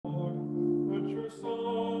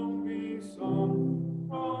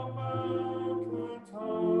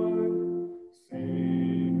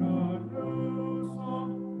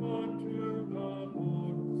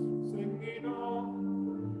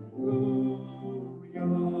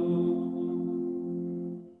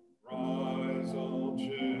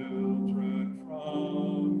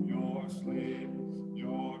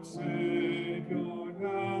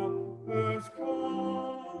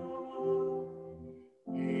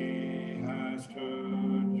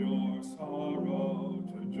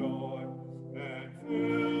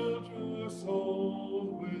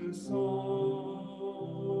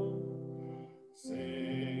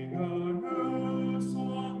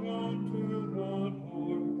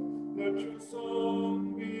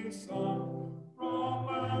sung from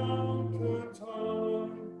mountain top.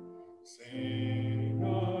 Sing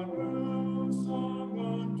a new song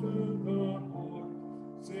unto the Lord,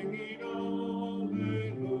 singing Alleluia.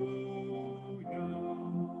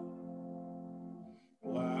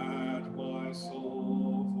 Glad my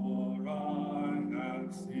soul, for I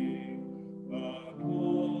have seen the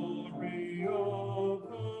glory of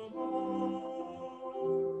the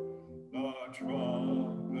Lord. The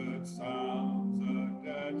trumpet sounds, the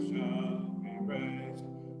dead shall be raised.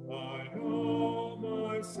 I know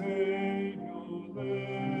my Savior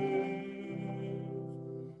lives.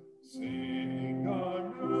 Sing a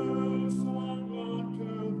new song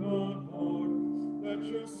unto the Lord. Let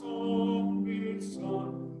your song be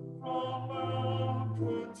sung from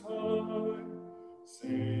mountains high.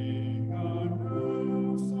 Sing a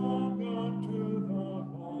new song unto the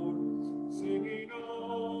Lord, singing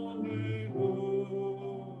Alleluia.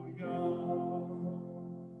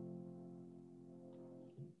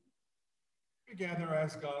 We gather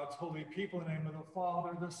as God's holy people in the name of the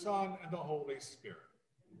Father, the Son, and the Holy Spirit.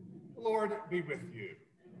 The Lord be with you.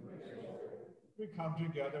 We come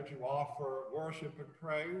together to offer worship and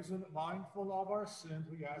praise, and mindful of our sins,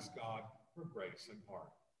 we ask God for grace and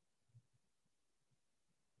pardon.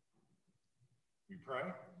 We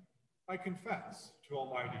pray, I confess to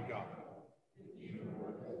Almighty God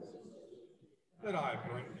that I have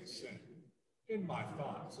greatly sinned in my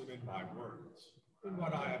thoughts and in my words, in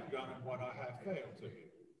what I have done and what I have failed to do,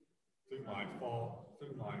 through my fault,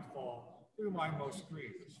 through my most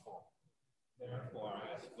grievous fault. Therefore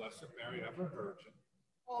I ask Blessed Mary, ever Virgin,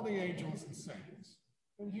 all the angels and saints,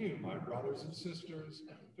 and you, my brothers and sisters,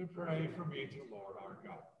 to pray for me to Lord our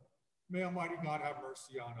God. May Almighty God have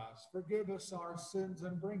mercy on us, forgive us our sins,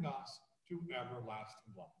 and bring us to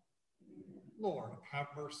everlasting life. Lord, have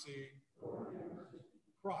mercy.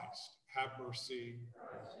 Christ, have mercy.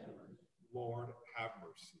 Lord, have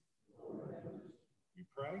mercy. We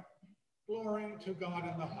pray, glory to God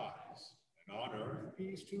in the highest, and on earth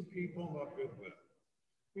peace to people of good will.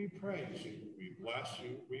 We praise you, we bless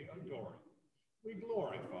you, we adore you, we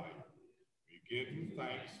glorify you, we give you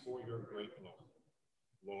thanks for your great love.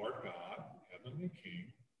 Lord God, heavenly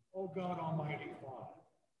King, O God, almighty Father,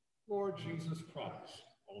 Lord Jesus Christ,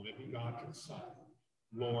 only begotten Son,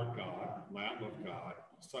 Lord God, Lamb of God,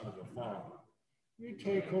 Son of the Father, you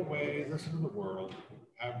take away the sin of the world,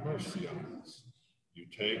 have mercy on us. You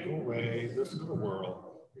take away the sin of the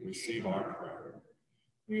world, receive our prayer.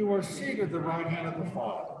 You are seated at the right hand of the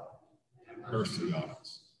Father, have mercy on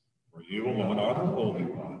us. For you alone are the Holy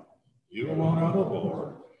One, you alone are the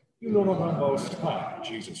Lord, you alone are the Most High,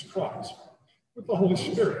 Jesus Christ, with the Holy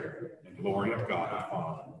Spirit, and glory of God the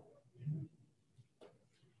Father.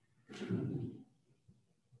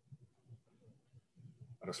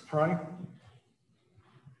 Let us pray.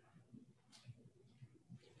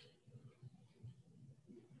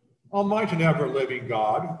 Almighty and ever-living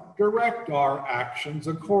God, direct our actions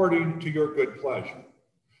according to your good pleasure.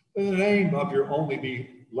 In the name of your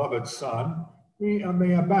only beloved Son, we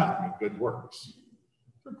may abound in good works.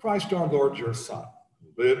 Through Christ our Lord, your Son,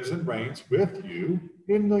 who lives and reigns with you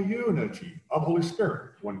in the unity of Holy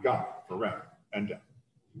Spirit, one God, forever and ever.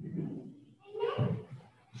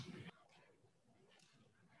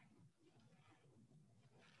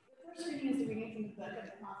 The first reading is a reading from the book of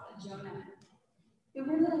the prophet Jonah. The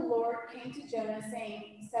word of the Lord came to Jonah,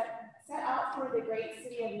 saying, Set out for the great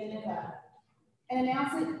city of Nineveh, and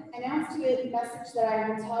announce to it the message that I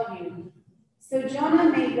will tell you. So Jonah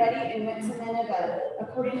made ready and went to Nineveh,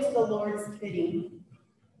 according to the Lord's bidding.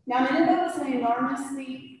 Now Nineveh was an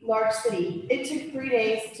enormously large city. It took 3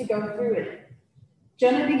 days to go through it.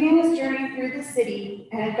 Jonah began his journey through the city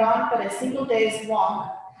and had gone but a single day's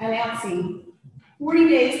walk, announcing, 40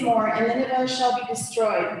 days more, and Nineveh shall be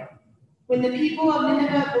destroyed. When the people of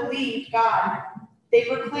Nineveh believed God, they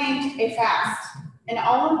proclaimed a fast, and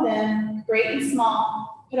all of them, great and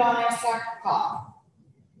small, put on a sackcloth.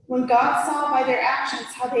 When God saw by their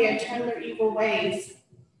actions how they had turned their evil ways,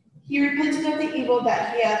 he repented of the evil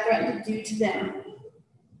that he had threatened to do to them,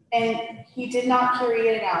 and he did not carry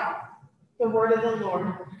it out. The word of the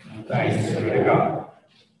Lord. Thanks be to God.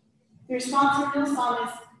 The response of the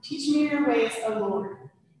psalmist, teach me your ways, O Lord.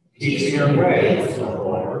 Teach me your ways, O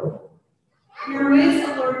Lord. Your ways, O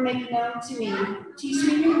Lord, make known to me. Teach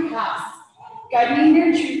me your paths. Guide me in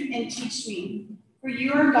your truth and teach me, for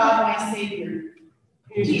you are God, my Savior.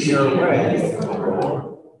 Teach me your ways, O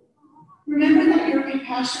Lord. Remember that your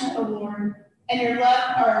compassion, O Lord, and your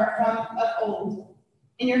love are from of old.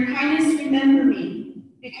 In your kindness remember me,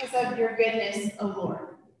 because of your goodness, O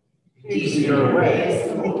Lord. Teach me your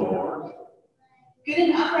ways, O Lord. Good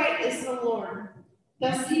and upright is the Lord,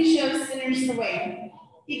 Thus he shows sinners the way.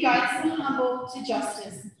 He guides the humble to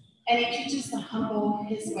justice, and he teaches the humble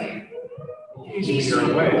his way. Teach me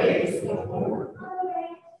your ways, O Lord.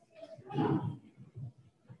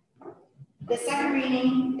 The second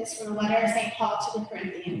reading is from the letter of St. Paul to the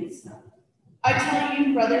Corinthians. I tell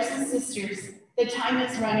you, brothers and sisters, the time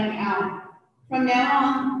is running out. From now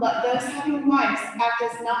on, let those having wives act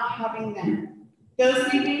as not having them,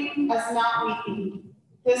 those weeping as not weeping,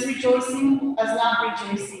 those rejoicing as not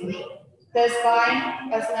rejoicing, those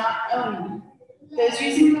buying as not owning, those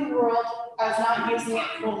using the world as not using it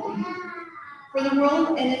fully. For the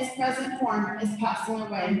world in its present form is passing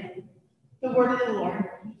away. The word of the Lord.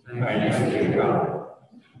 Thanks be to God.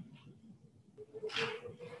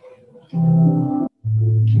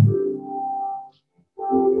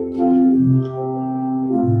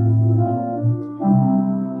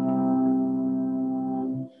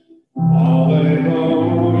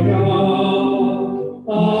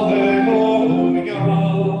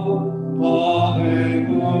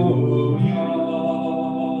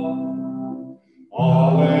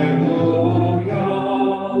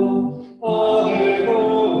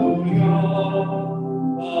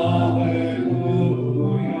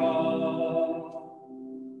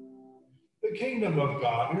 The kingdom of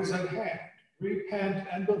God is at hand. Repent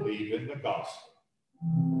and believe in the gospel.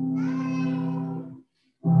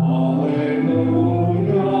 Alleluia,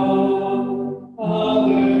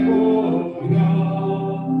 alleluia,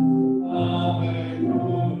 alleluia.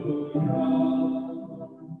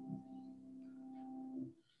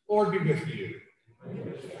 Lord be with you.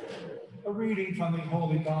 A reading from the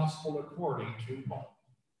Holy Gospel according to Mark.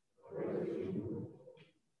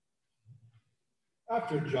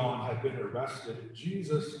 After John had been arrested,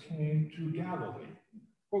 Jesus came to Galilee,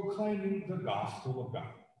 proclaiming the gospel of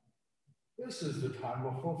God. This is the time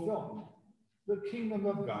of fulfillment. The kingdom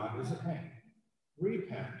of God is at hand.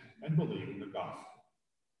 Repent and believe in the gospel.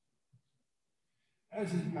 As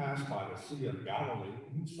he passed by the Sea of Galilee,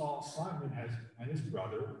 he saw Simon and his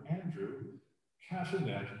brother Andrew cast a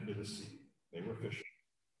net into the sea. They were fishing.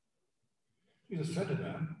 Jesus said to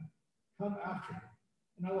them, "Come after me,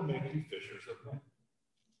 and I will make you fishers of men."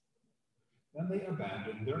 Then they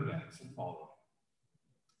abandoned their nets and followed him.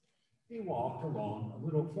 He walked along a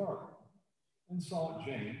little farther and saw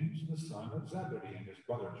James, the son of Zebedee, and his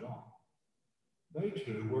brother John. They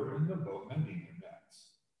too were in the boat mending their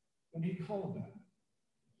nets, and he called them.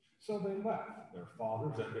 So they left their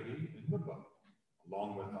father Zebedee in the boat,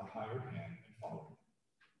 along with the hired hand, and followed him.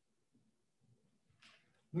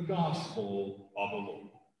 The Gospel of the Lord.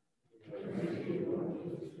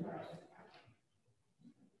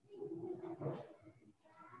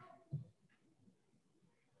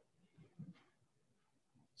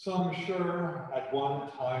 So I'm sure at one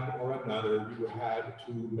time or another you had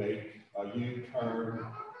to make a U-turn,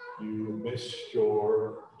 you missed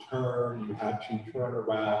your turn, you had to turn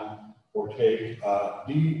around or take a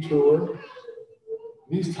detour.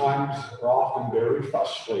 These times are often very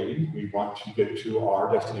frustrating. We want to get to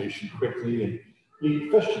our destination quickly and be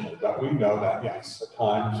efficient, but we know that, yes, at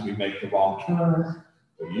times we make the wrong turn,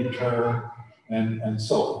 the U-turn, and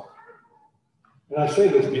so on. And I say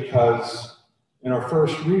this because in our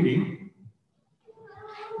first reading,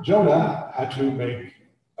 Jonah had to make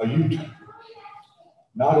a U-turn,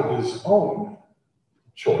 not of his own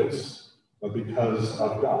choice, but because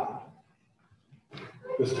of God.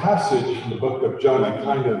 This passage in the book of Jonah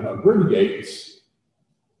kind of abbreviates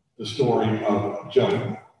the story of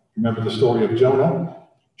Jonah. Remember the story of Jonah?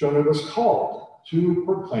 Jonah was called to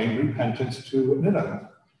proclaim repentance to Nineveh.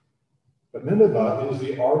 But Nineveh is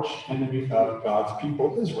the arch enemy of God's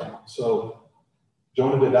people, Israel. So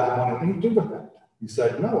Jonah did not want anything to do with that. He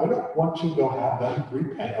said, "No, I don't want to go have them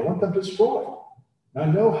repent. I want them destroyed. And I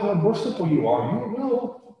know how merciful you are. You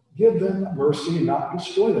will give them mercy and not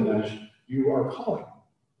destroy them as you are calling."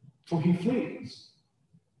 So he flees.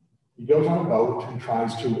 He goes on a boat and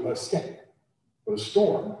tries to escape. But a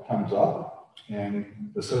storm comes up, and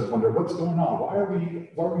the sailors wonder, what's going on? Why are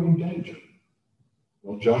we in danger?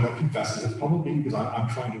 Well, Jonah confesses it's probably because I'm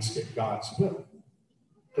trying to escape God's will.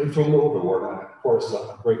 They throw him overboard, and of course,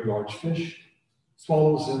 a great large fish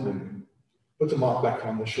swallows him and puts him back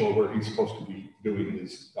on the shore where he's supposed to be doing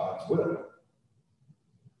his God's will.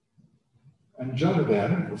 And Jonah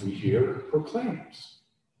then, as we hear, proclaims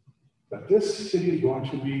that this city is going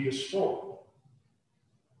to be destroyed.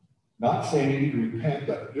 Not saying you repent,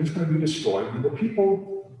 but it's going to be destroyed, and the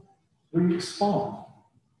people respond.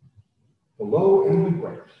 The low and the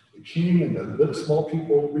great, the king and the little small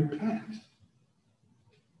people repent.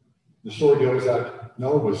 The story goes that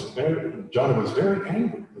Jonah was very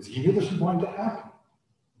angry because he knew this was going to happen.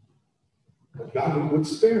 that God would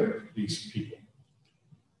spare these people.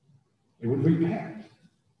 They would repent.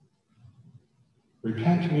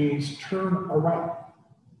 Repent means turn around.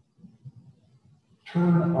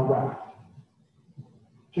 Turn around.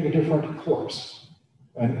 Take a different course.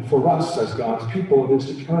 And for us as God's people, it is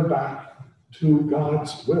to turn back to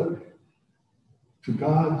God's will, to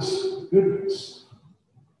God's goodness.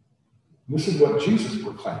 This is what Jesus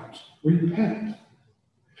proclaims. Repent.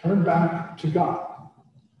 Turn back to God.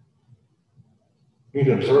 We need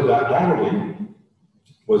to observe that Galilee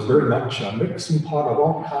was very much a mixing pot of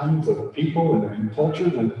all kinds of people and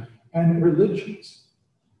cultures and religions.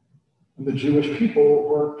 And the Jewish people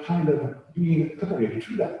were kind of being separated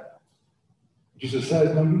to that. Jesus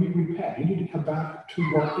says, no, you need to repent. You need to come back to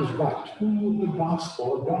what is right, to the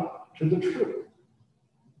gospel of God, to the truth.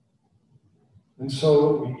 And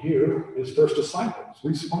so we hear his first disciples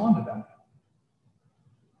respond to that.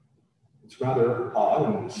 It's rather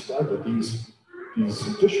odd and described that these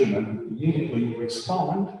fishermen immediately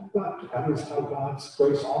respond, but that is how God's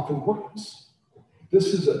grace often works. This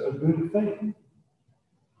is a good thing.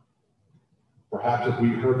 Perhaps if we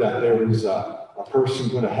heard that there was a person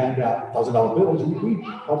going to hand out $1,000 bills, we'd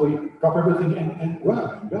probably drop everything and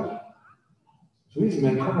run and go. So these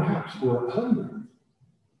men perhaps were hungering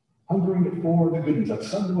for the goodness, that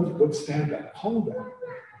someone would stand up, call them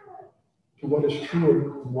to what is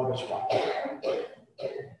true and what is right.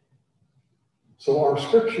 So our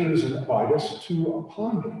scriptures invite us to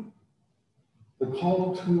ponder the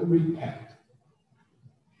call to repent,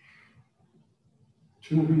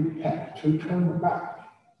 to turn back.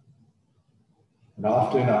 And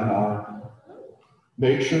often on our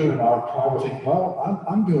nature and our pride, we think, well,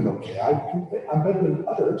 I'm doing okay. I'm better than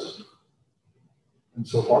others. And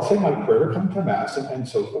so forth. Say my prayer, come to Mass, and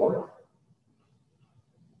so forth.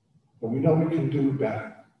 But we know we can do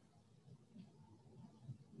better.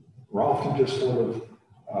 We're often just sort of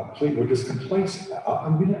we're just complacent.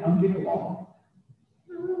 I'm getting along.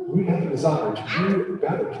 We have a desire to do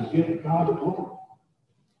better, to give God the glory.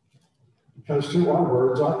 Because through our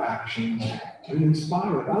words, our actions, we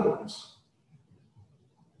inspire others.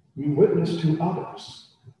 We witness to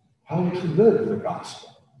others how to live the gospel,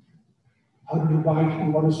 how to do right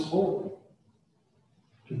and what is holy,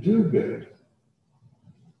 to do good.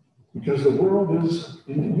 Because the world is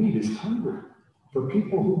hungry for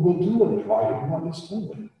people who will do what is right and what is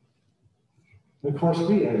holy. And of course,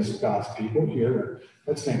 we as God's people here,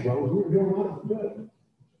 let's think, well, we're doing a lot of good,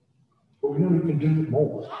 but we know we can do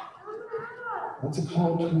more. That's a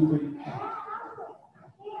call to repent.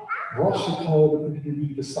 We're also called to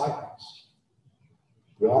be disciples.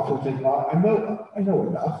 We often think, well, I know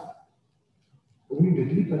enough. But we need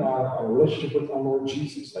to deepen our relationship with our Lord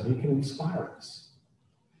Jesus, that he can inspire us.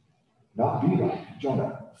 Not be like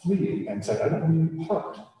Jonah, flee and say, I don't want to be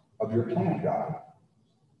part of your plan, God.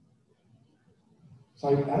 So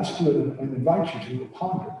I ask you and invite you to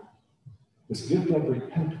ponder this gift of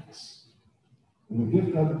repentance and the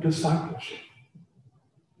gift of discipleship.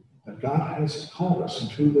 That God has called us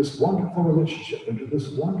into this wonderful relationship, into this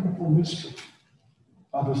wonderful mystery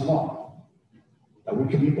of his love. That we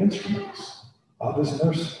can be instruments of his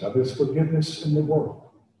mercy, of his forgiveness in the world.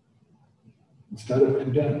 Instead of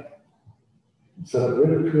condemning, instead of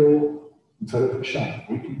ridicule, instead of shame,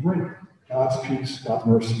 we can bring God's peace, God's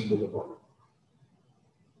mercy into the world.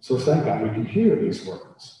 So thank God we can hear these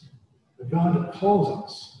words. That God calls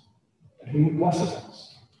us, and he blesses us.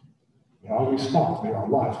 May our response, may our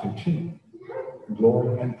lives continue in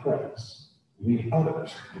glory and praise. Lead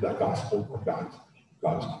others to that gospel of God's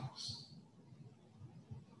peace.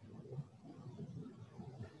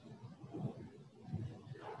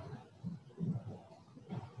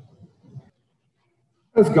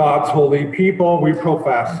 As God's holy people, we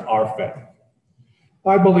profess our faith.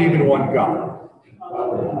 I believe in one God,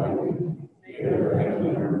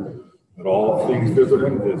 that all things visible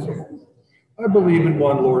and invisible. I believe in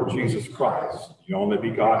one Lord Jesus Christ, the only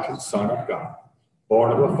begotten Son of God,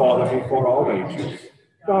 born of the Father before all ages,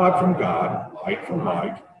 God from God, light from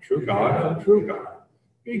light, true God from true God,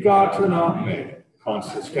 begotten, not made,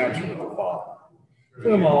 consubstantial with the Father.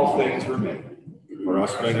 To him all things were made. For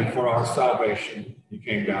us men and for our salvation, he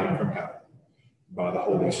came down from heaven. By the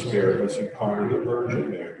Holy Spirit was incarnate of the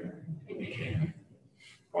Virgin Mary, and became.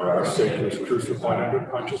 For our sake he was crucified under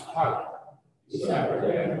Pontius Pilate.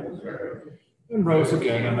 And rose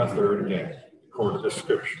again on the third day, according to the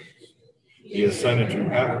Scriptures. He ascended to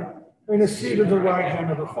heaven, and is seated at the right hand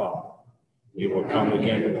of the Father. He will come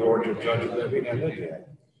again in glory to judge the living and the dead,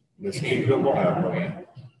 and his kingdom will have no end.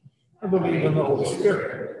 I believe in the Holy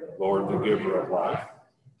Spirit, Lord, the giver of life,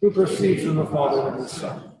 who proceeds from the Father and the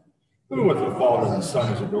Son, who with the Father and the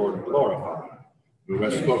Son is adored and glorified, who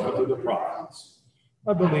has spoken through the prophets.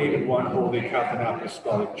 I believe in one holy Catholic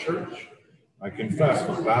Apostolic Church. I confess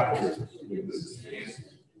with baptism.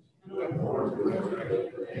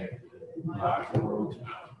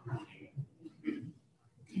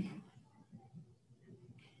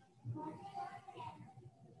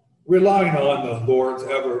 Relying on the Lord's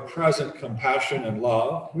ever-present compassion and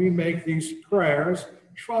love, we make these prayers,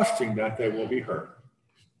 trusting that they will be heard.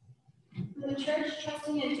 For the Church,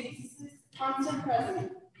 trusting in Jesus' constant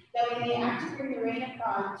presence, that we may activate the reign of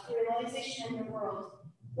God to realization in the world,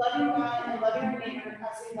 loving God and loving our neighbor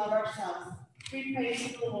as we love ourselves. We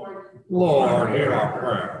praise to the Lord. Lord, hear our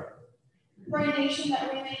prayer. For a nation,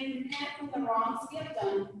 that we may repent from the wrongs we have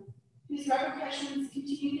done, whose repercussions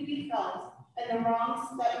continue to be felt, and the wrongs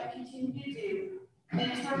that we continue to do,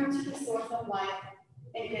 and turn to the source of life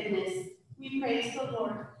and goodness. We praise the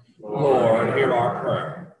Lord. Lord, hear our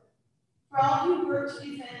prayer. For all who work to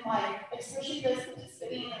defend life, especially those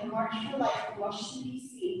participating in the March for Life in Washington,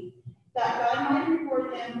 D.C., that God might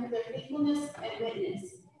reward them for their faithfulness and witness.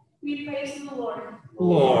 We praise the Lord.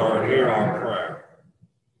 Lord, hear our prayer.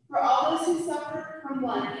 For all those who suffer from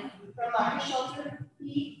lack of shelter,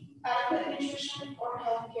 heat, adequate nutrition, or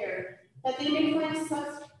health care, that they may find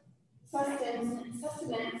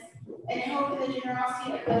sustenance and hope in the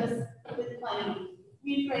generosity of those with plenty.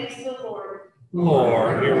 We praise the Lord.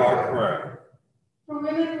 Lord, hear our prayer. For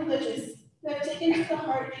women religious who have taken to the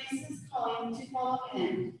heart Jesus' calling to follow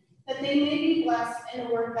him, that they may be blessed in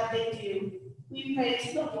the work that they do. We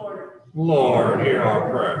praise the Lord. Lord, hear our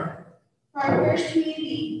prayer. For our parish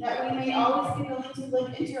community, that we may always be willing to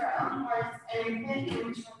look into our own hearts and repent and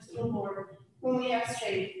return to the Lord when we have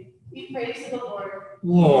strayed. We praise the Lord.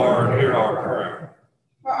 Lord, hear our prayer.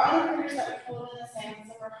 For all the prayers that we hold in the silence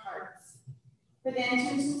of our hearts, for the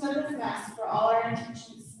intentions of this Mass, for all our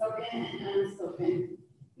intentions spoken and unspoken,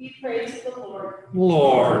 we praise the Lord.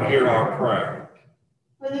 Lord, hear our prayer.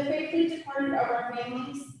 For the faithfully departed of our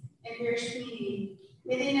families and parish community,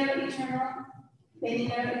 may they know eternal in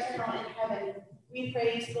heaven. We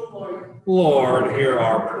praise the Lord. Lord, hear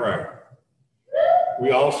our prayer.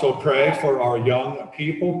 We also pray for our young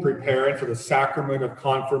people preparing for the sacrament of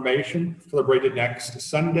confirmation celebrated next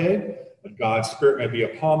Sunday, that God's Spirit may be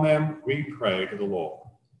upon them. We pray to the Lord.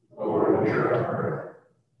 Lord, hear our prayer.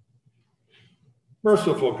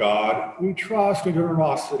 Merciful God, we trust in the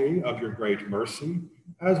generosity of your great mercy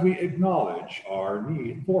as we acknowledge our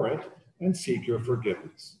need for it and seek your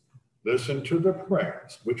forgiveness. Listen to the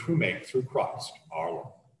prayers which we make through Christ our Lord.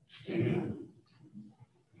 Amen.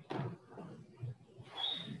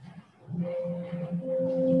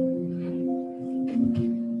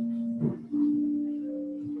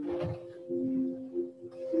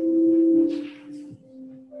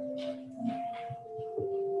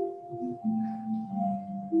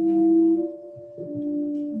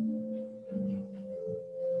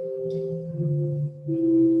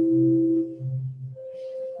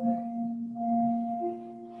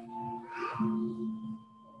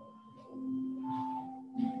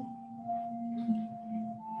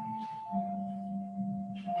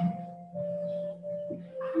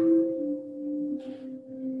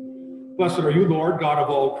 Blessed are you, Lord, God of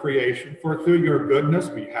all creation, for through your goodness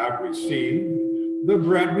we have received the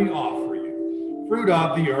bread we offer you, fruit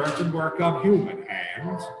of the earth and work of human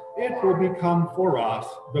hands. It will become for us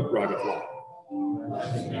the bread of life.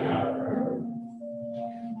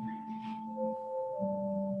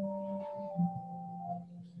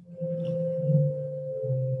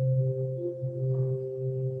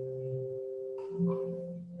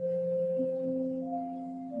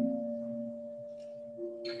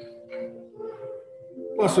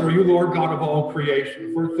 Blessed are you, Lord, God of all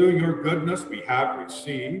creation, for through your goodness we have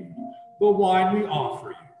received the wine we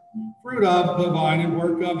offer you, fruit of the vine and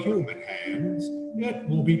work of human hands. It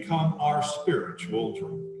will become our spiritual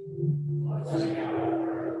drink.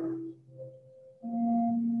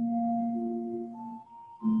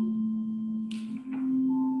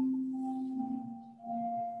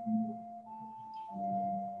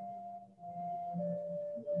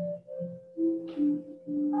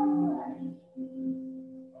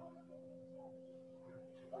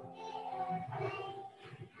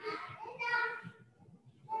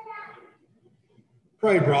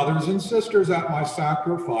 Pray, brothers and sisters, that my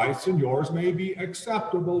sacrifice and yours may be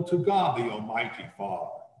acceptable to God, the Almighty Father.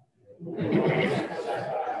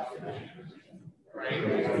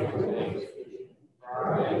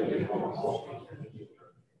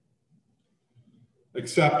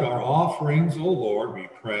 Accept our offerings, O Lord, we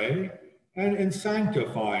pray, and in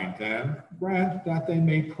sanctifying them, grant that they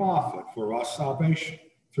may profit for us salvation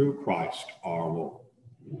through Christ our Lord.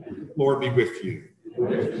 Lord be with you.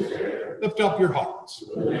 Lift up your hearts.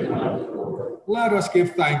 Let us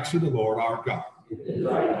give thanks to the Lord our God.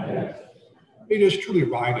 It is truly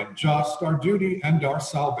right and just, our duty and our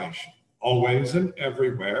salvation, always and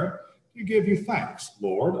everywhere, to give you thanks,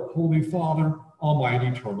 Lord, Holy Father, Almighty,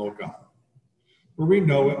 eternal God. For we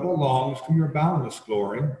know it belongs to your boundless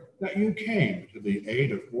glory that you came to the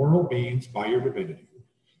aid of mortal beings by your divinity,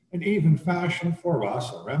 and even fashioned for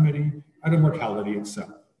us a remedy at immortality itself,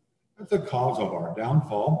 that the cause of our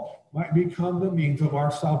downfall might become the means of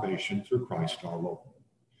our salvation through Christ our Lord.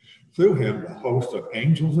 Through him, the host of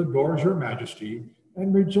angels adores your majesty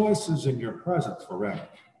and rejoices in your presence forever.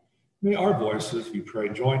 May our voices, we pray,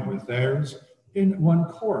 join with theirs in one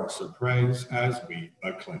chorus of praise as we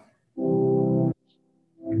acclaim.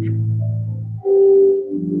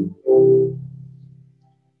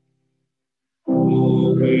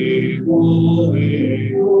 Holy,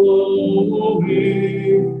 holy,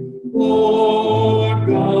 holy, Lord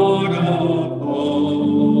God of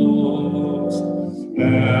hosts,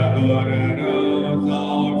 heaven and earth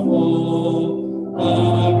are full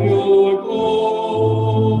of your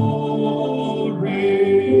glory.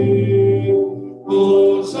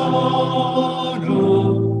 Hosanna,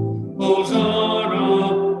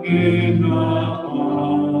 Hosanna in the highest.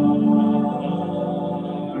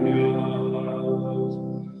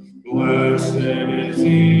 Blessed is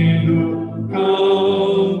he who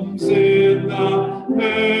comes in the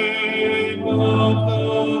name of the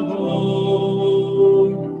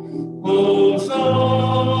Lord.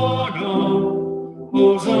 Hosanna,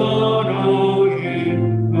 Hosanna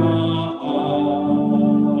in the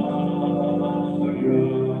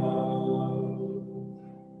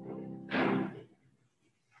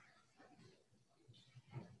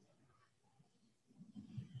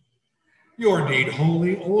You are indeed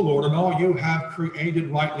holy, O Lord, and all you have created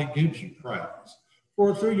rightly gives you praise.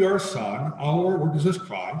 For through your Son, our Lord Jesus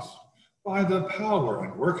Christ, by the power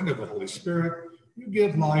and working of the Holy Spirit, you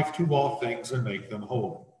give life to all things and make them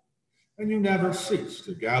holy. And you never cease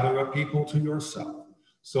to gather a people to yourself,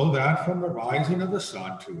 so that from the rising of the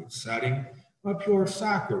sun to its setting, a pure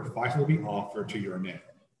sacrifice will be offered to your name.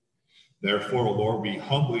 Therefore, O Lord, we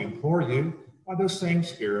humbly implore you, by the same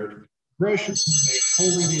Spirit, graciously make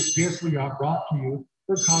holy these gifts we have brought to you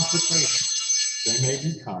for consecration. They may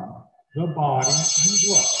become the body and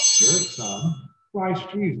blood of your Son, Christ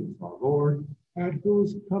Jesus our Lord, at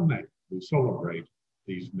whose command we celebrate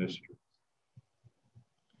these mysteries.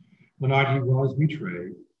 The night he was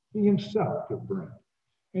betrayed, he himself took bread,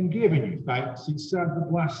 and giving you thanks, he said the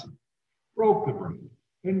blessing, broke the bread,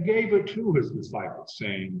 and gave it to his disciples,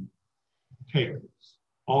 saying, "Take this,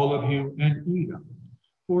 all of you, and eat of it.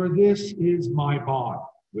 For this is my body,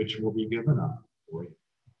 which will be given up for you."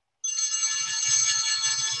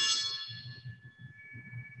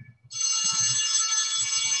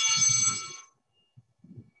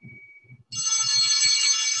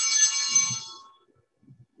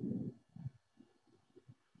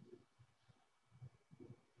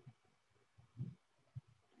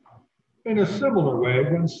 In a similar way,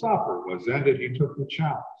 when supper was ended, he took the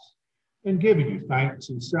chalice, and giving you thanks,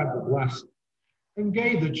 he said the blessing, and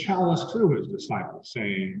gave the chalice to his disciples,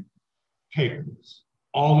 saying, "Take this,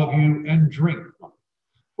 all of you, and drink from it.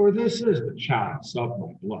 For this is the chalice of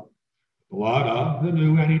my blood, blood of the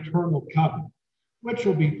new and eternal covenant, which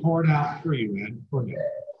will be poured out for you and for me,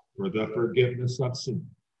 for the forgiveness of sin.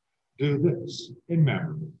 Do this in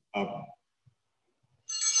memory of me."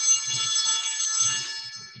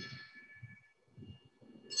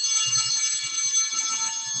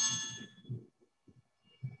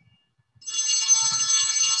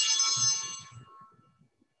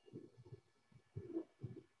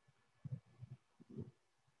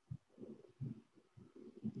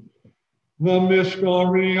 The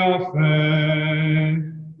mystery of faith.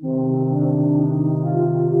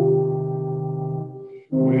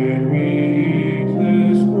 When we eat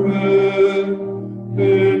this bread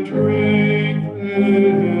and drink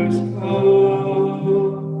this cup,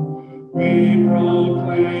 we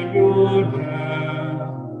proclaim your death,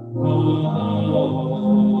 O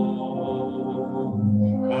Lord,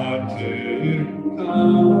 until you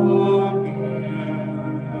come again.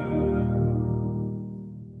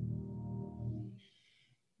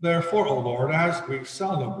 Therefore, O Lord, as we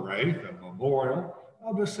celebrate the memorial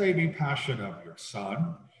of the saving passion of your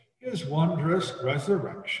Son, his wondrous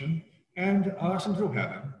resurrection, and ascension to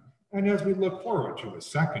heaven, and as we look forward to his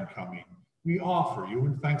second coming, we offer you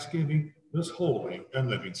in thanksgiving this holy and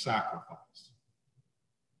living sacrifice.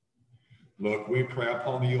 Look, we pray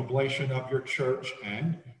upon the oblation of your church,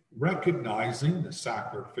 and recognizing the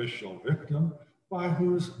sacrificial victim by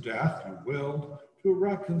whose death you willed to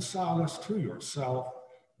reconcile us to yourself,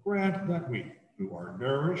 grant that we, who are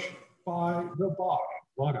nourished by the body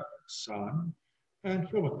and blood of the Son, and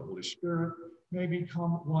filled with the Holy Spirit, may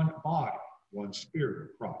become one body, one spirit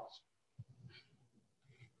of Christ.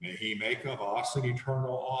 May he make of us an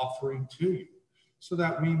eternal offering to you, so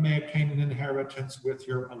that we may obtain an inheritance with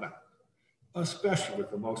your elect, especially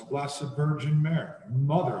with the most blessed Virgin Mary,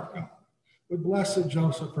 Mother of God, with blessed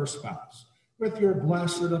Joseph, her spouse, with your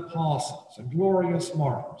blessed apostles and glorious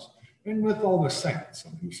martyrs, and with all the saints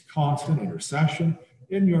on whose constant intercession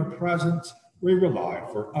in your presence we rely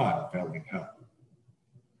for unfailing help.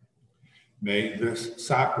 May this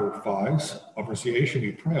sacrifice of appreciation,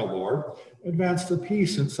 we pray, O Lord, advance the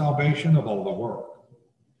peace and salvation of all the world.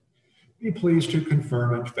 Be pleased to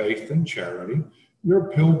confirm in faith and charity your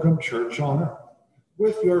pilgrim church on earth,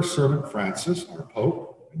 with your servant Francis, our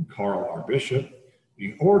Pope, and Carl, our Bishop,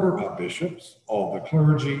 the order of bishops, all the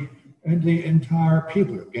clergy, and the entire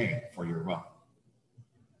people of gain for your own.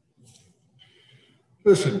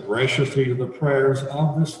 Listen graciously to the prayers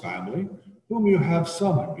of this family, whom you have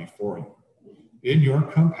summoned before you. In your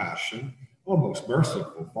compassion, O most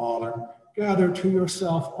merciful Father, gather to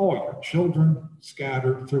yourself all your children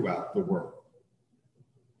scattered throughout the world.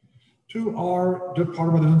 To our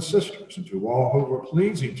departed brothers and sisters, and to all who were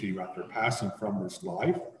pleasing to you after passing from this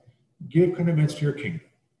life, give condiments to your kingdom.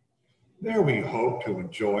 There we hope to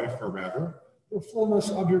enjoy forever the fullness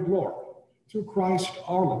of your glory, through Christ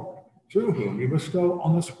our Lord, through whom you bestow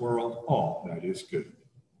on this world all that is good.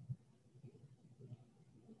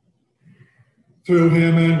 Through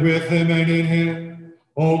him and with him and in him,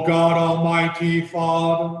 O God, Almighty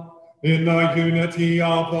Father, in the unity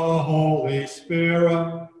of the Holy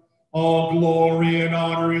Spirit, all glory and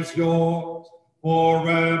honor is yours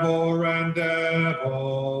forever and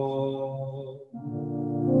ever.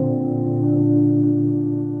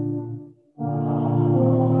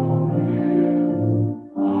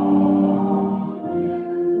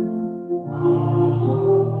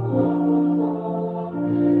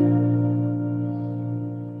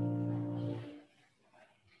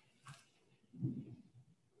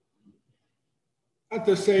 At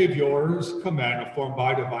the Savior's command, formed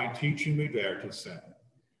by divine teaching, we dare to say,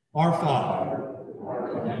 Our Father,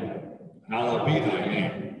 hallowed be thy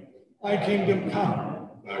name. Thy kingdom come,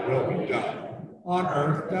 thy will be done, on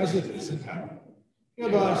earth as it is in heaven.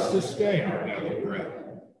 Give us this day our daily bread,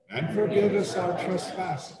 and forgive us our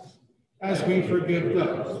trespasses, as we forgive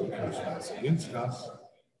those who trespass against us.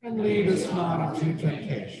 And lead us not into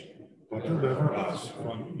temptation, but deliver us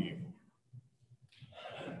from evil.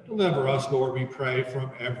 Deliver us, Lord, we pray,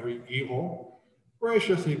 from every evil.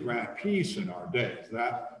 Graciously grant peace in our days,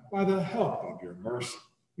 that by the help of your mercy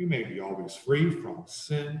we may be always free from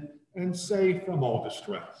sin and safe from all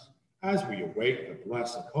distress, as we await the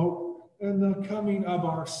blessed hope and the coming of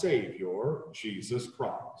our Savior, Jesus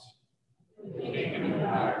Christ.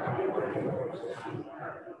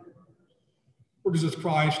 For Jesus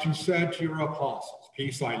Christ, you said to your apostles,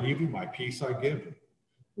 Peace I leave you, my peace I give you.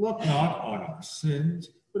 Look not on our sins,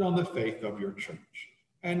 but on the faith of your church,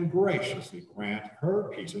 and graciously grant her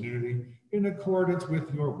peace and unity in accordance with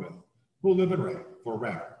your will, who live and reign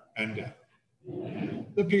forever and ever. Amen.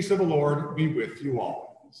 The peace of the Lord be with you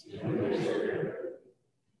always. Amen.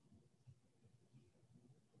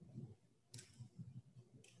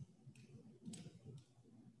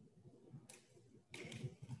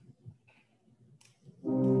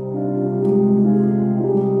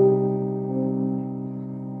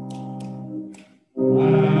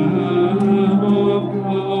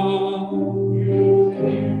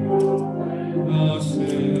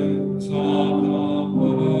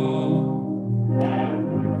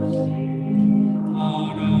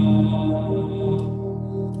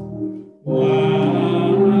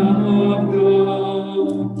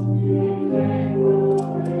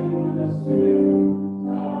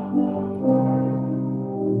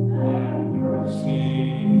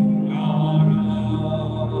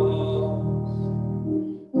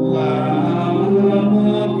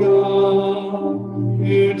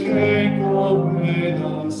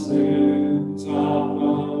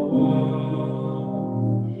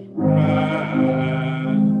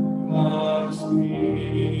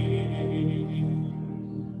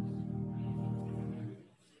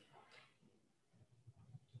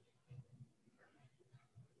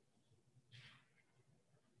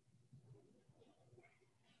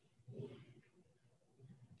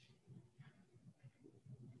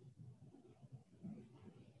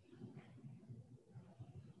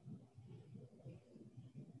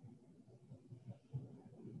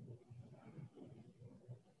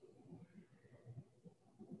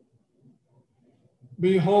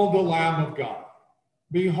 Behold the Lamb of God,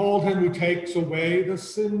 Behold him who takes away the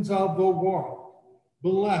sins of the world.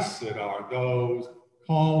 Blessed are those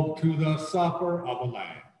called to the supper of the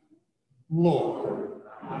Lamb. Lord,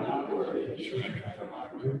 I'm not worthy that you enter my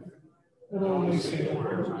roof, but only say the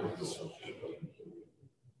word of my soul.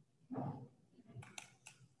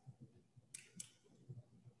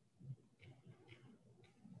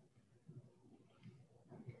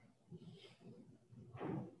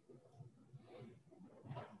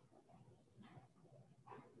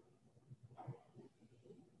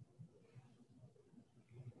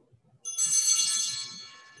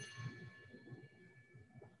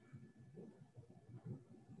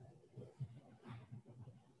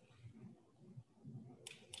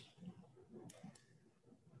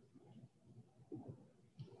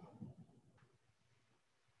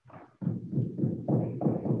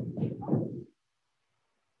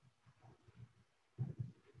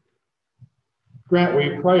 Grant,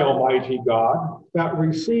 we pray, Almighty God, that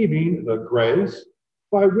receiving the grace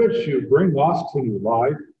by which you bring us to new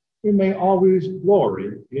life, we may always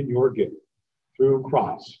glory in your gift through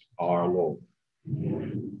Christ our Lord.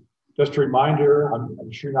 Just a reminder,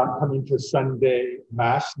 I'm sure you're not coming to Sunday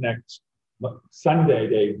Mass next Sunday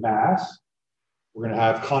day Mass. We're going to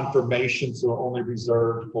have confirmations that are only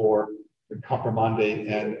reserved for the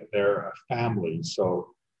confirmande and their families. So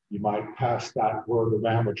you might pass that word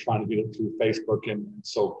around. We're trying to get it through Facebook and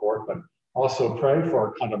so forth. But also pray for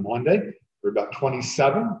our confirmande. We're about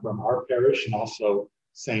 27 from our parish, and also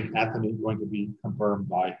St. Anthony going to be confirmed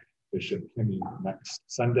by Bishop Kimmy next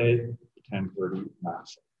Sunday, 10:30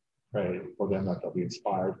 Mass. Pray for them that they'll be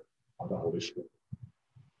inspired by the Holy Spirit.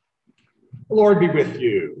 The Lord be with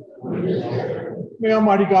you. May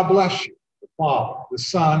Almighty God bless you, the Father, the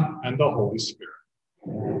Son, and the Holy Spirit.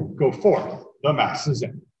 Go forth, the Mass is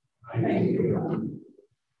ended. Thank you.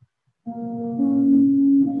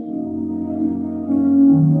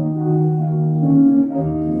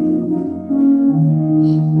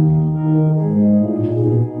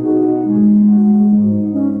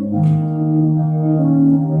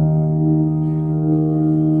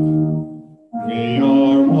 We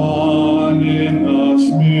are one in the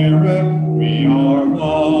Spirit. We are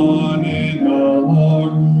one in the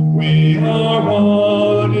Lord. We are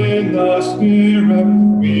one in the Spirit.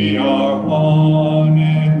 We are one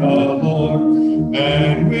in the Lord.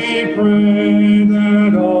 And we pray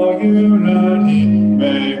that our unity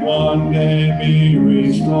may one day be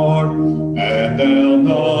restored. And they'll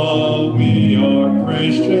know we are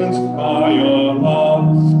Christians by our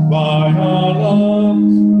love, by our love.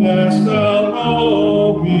 Yes, they'll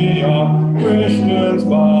know we are Christians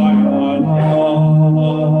by our love.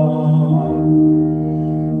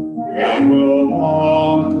 We will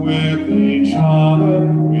walk with each other.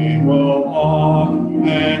 We will walk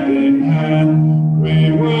hand in hand.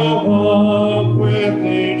 We will walk with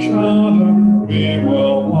each other. We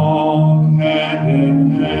will walk hand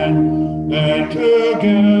in hand. And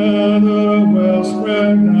together we'll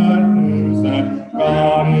spread that news that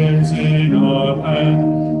God is in our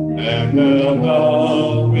land. And they'll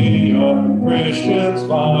know we are Christians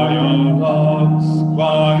by our love,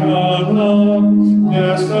 by our love.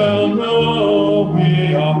 Yes, they'll know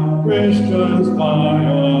we are Christians by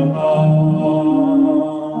our love.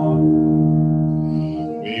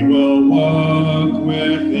 We will work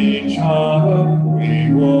with each other.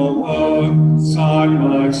 We will work side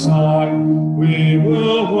by side. We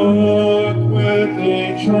will work with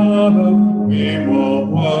each other. We will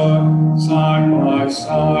work side by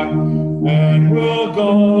side. And we'll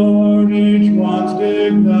guard each one's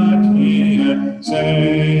dignity and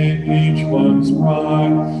save each one's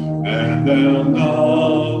pride. And they'll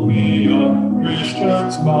know we are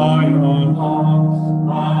Christians by our love,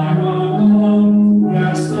 by our love.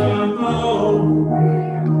 Yes, they'll know we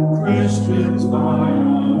are Christians by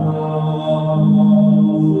our love.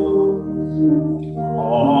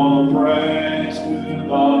 All praise to the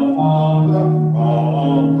Father,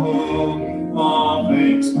 from whom all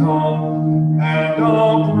things come, and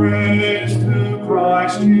all praise to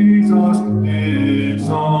Christ Jesus, his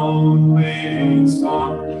only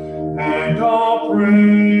Son, and all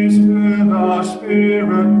praise to the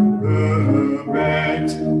Spirit who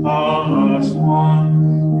makes us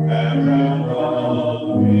one, and